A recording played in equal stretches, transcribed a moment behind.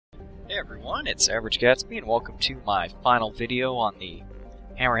Hey everyone, it's Average Gatsby, and welcome to my final video on the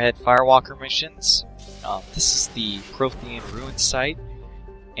Hammerhead Firewalker missions. This is the Prothean ruin site,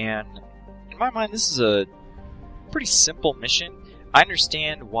 and in my mind this is a pretty simple mission. I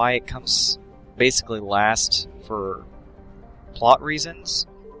understand why it comes basically last for plot reasons,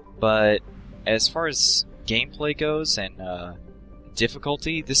 but as far as gameplay goes and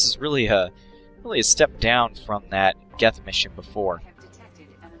difficulty, this is really a step down from that Geth mission before.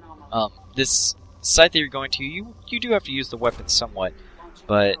 This site that you're going to, you do have to use the weapon somewhat,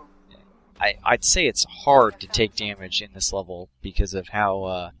 but I'd say it's hard to take damage in this level because of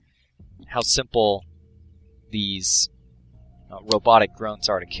how simple these robotic drones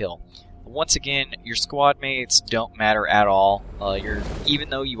are to kill. Once again, your squad mates don't matter at all. Even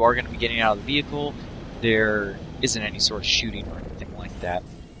though you are going to be getting out of the vehicle, there isn't any sort of shooting or anything like that.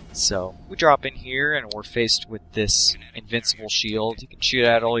 So, we drop in here and we're faced with this invincible shield. You can shoot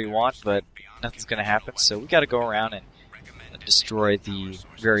at it all you want, but nothing's going to happen, so we got to go around and destroy the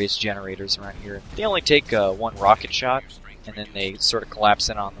various generators around here. They only take one rocket shot, and then they sort of collapse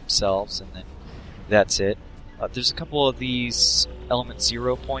in on themselves, and then that's it. There's a couple of these element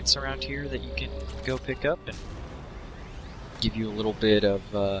 0 points around here that you can go pick up and give you a little bit of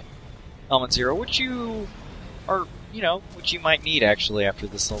element 0, which you are, which you might need actually after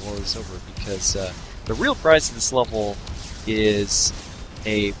this level is over, because the real prize of this level is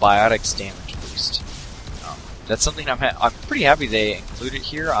a biotics damage boost. That's something I'm pretty happy they included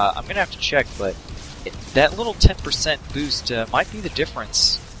here. I'm gonna have to check, but that little 10% boost might be the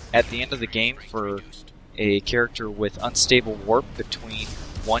difference at the end of the game for a character with unstable warp between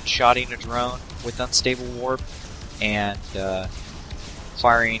one-shotting a drone with unstable warp and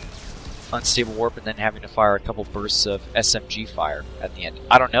firing unstable warp and then having to fire a couple bursts of SMG fire at the end.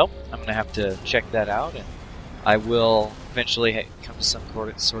 I don't know. I'm going to have to check that out, and I will eventually come to some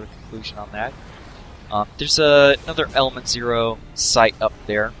sort of conclusion on that. There's another element 0 site up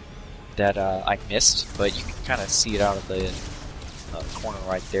there that I missed, but you can kind of see it out of the corner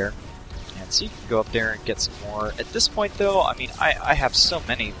right there. And so you can go up there and get some more. At this point, though, I mean, I have so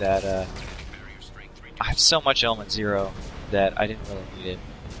many that I have so much element 0 that I didn't really need it.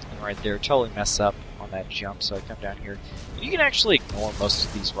 Right there, totally mess up on that jump, so I come down here. You can actually ignore most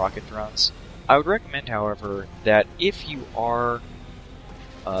of these rocket drones. I would recommend, however, that if you are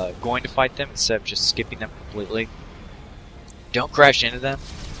going to fight them, instead of just skipping them completely, don't crash into them.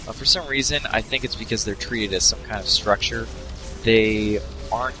 For some reason, I think it's because they're treated as some kind of structure. They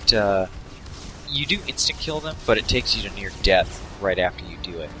aren't... you do instant kill them, but it takes you to near death right after you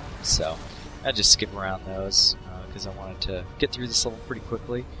do it. So, I just skip around those, because I wanted to get through this level pretty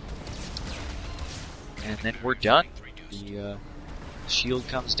quickly. And then we're done. The shield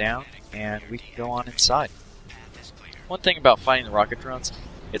comes down, and we can go on inside. One thing about fighting the rocket drones,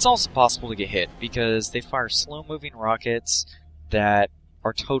 it's also possible to get hit, because they fire slow-moving rockets that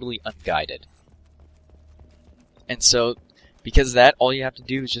are totally unguided. And so, because of that, all you have to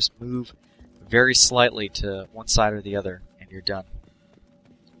do is just move very slightly to one side or the other, and you're done.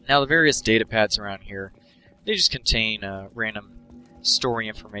 Now, the various data pads around here, they just contain random story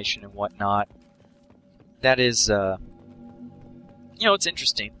information and whatnot. That is, it's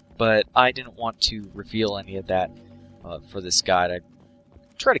interesting, but I didn't want to reveal any of that for this guide. I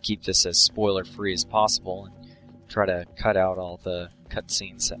try to keep this as spoiler-free as possible and try to cut out all the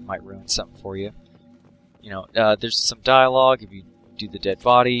cutscenes that might ruin something for you. There's some dialogue. If you do the dead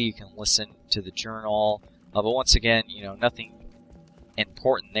body, you can listen to the journal. But once again, nothing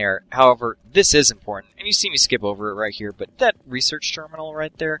important there. However, this is important, and you see me skip over it right here, but that research terminal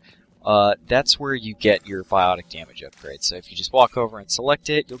right there, that's where you get your biotic damage upgrade. So if you just walk over and select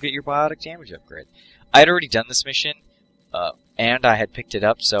it, you'll get your biotic damage upgrade. I had already done this mission, and I had picked it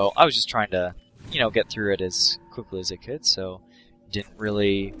up, so I was just trying to, get through it as quickly as I could, so didn't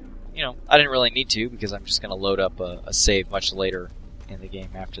really, I didn't really need to, because I'm just going to load up a save much later in the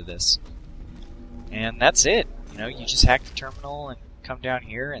game after this. And that's it. You just hack the terminal and come down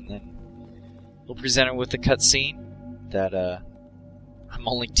here, and then we'll present it with a cutscene that I'm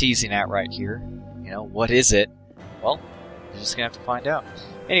only teasing at right here. What is it? Well, you're just gonna have to find out.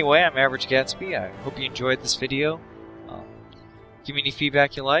 Anyway, I'm Average Gatsby. I hope you enjoyed this video. Give me any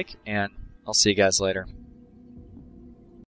feedback you like, and I'll see you guys later.